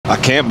I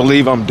can't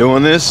believe I'm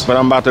doing this, but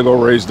I'm about to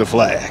go raise the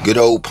flag. Good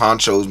old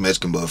Panchos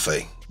Mexican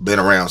Buffet. Been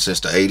around since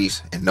the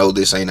 80s, and no,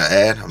 this ain't an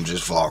ad, I'm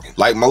just vlogging.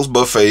 Like most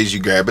buffets,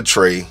 you grab a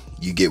tray,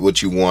 you get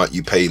what you want,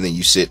 you pay, then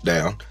you sit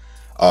down.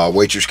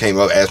 Waitress came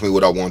up, asked me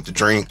what I wanted to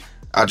drink.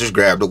 I just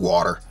grabbed the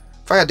water.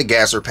 If I had to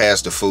gas or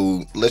pass the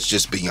food, let's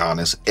just be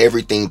honest,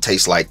 everything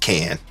tastes like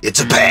can.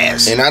 It's a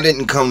pass. And I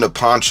didn't come to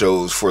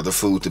Panchos for the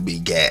food to be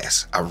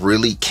gas. I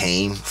really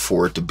came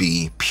for it to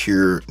be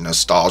pure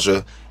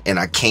nostalgia, and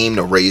I came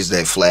to raise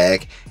that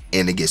flag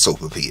and to get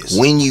sopapillas.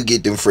 When you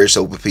get them fresh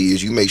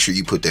sopapillas, you make sure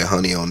you put that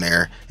honey on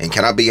there. And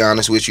can I be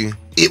honest with you?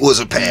 It was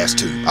a pass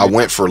too. I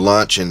went for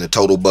lunch and the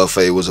total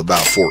buffet was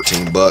about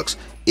 14 bucks.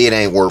 It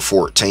ain't worth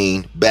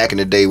 14. Back in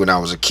the day when I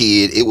was a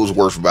kid, it was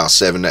worth about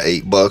 7 to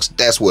 8 bucks.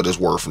 That's what it's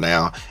worth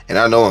now. And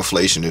I know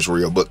inflation is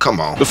real, but come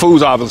on. The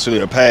food's obviously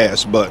a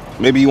pass, but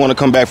maybe you want to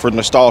come back for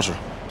nostalgia.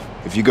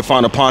 If you can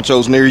find a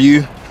Panchos near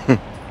you,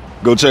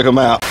 go check them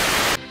out.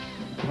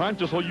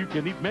 Panchos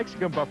All-You-Can-Eat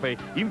Mexican Buffet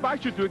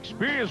invites you to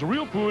experience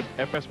real food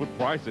at fast food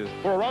prices.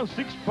 For around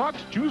 $6,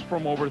 choose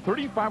from over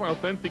 35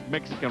 authentic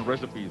Mexican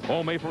recipes,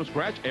 all made from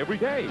scratch every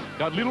day.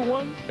 Got little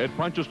ones? At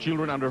Panchos,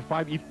 children under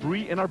 5 eat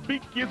free, and our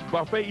big kids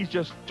buffet is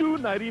just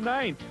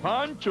 $2.99.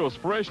 Panchos,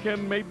 fresh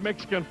handmade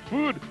Mexican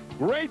food,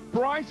 great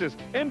prices,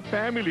 and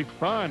family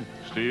fun.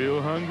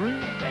 Still hungry?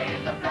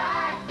 Raise the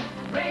flag,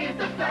 raise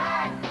the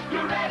flag.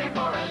 You're ready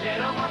for a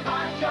little more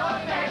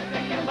Panchos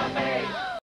Mexican Buffet.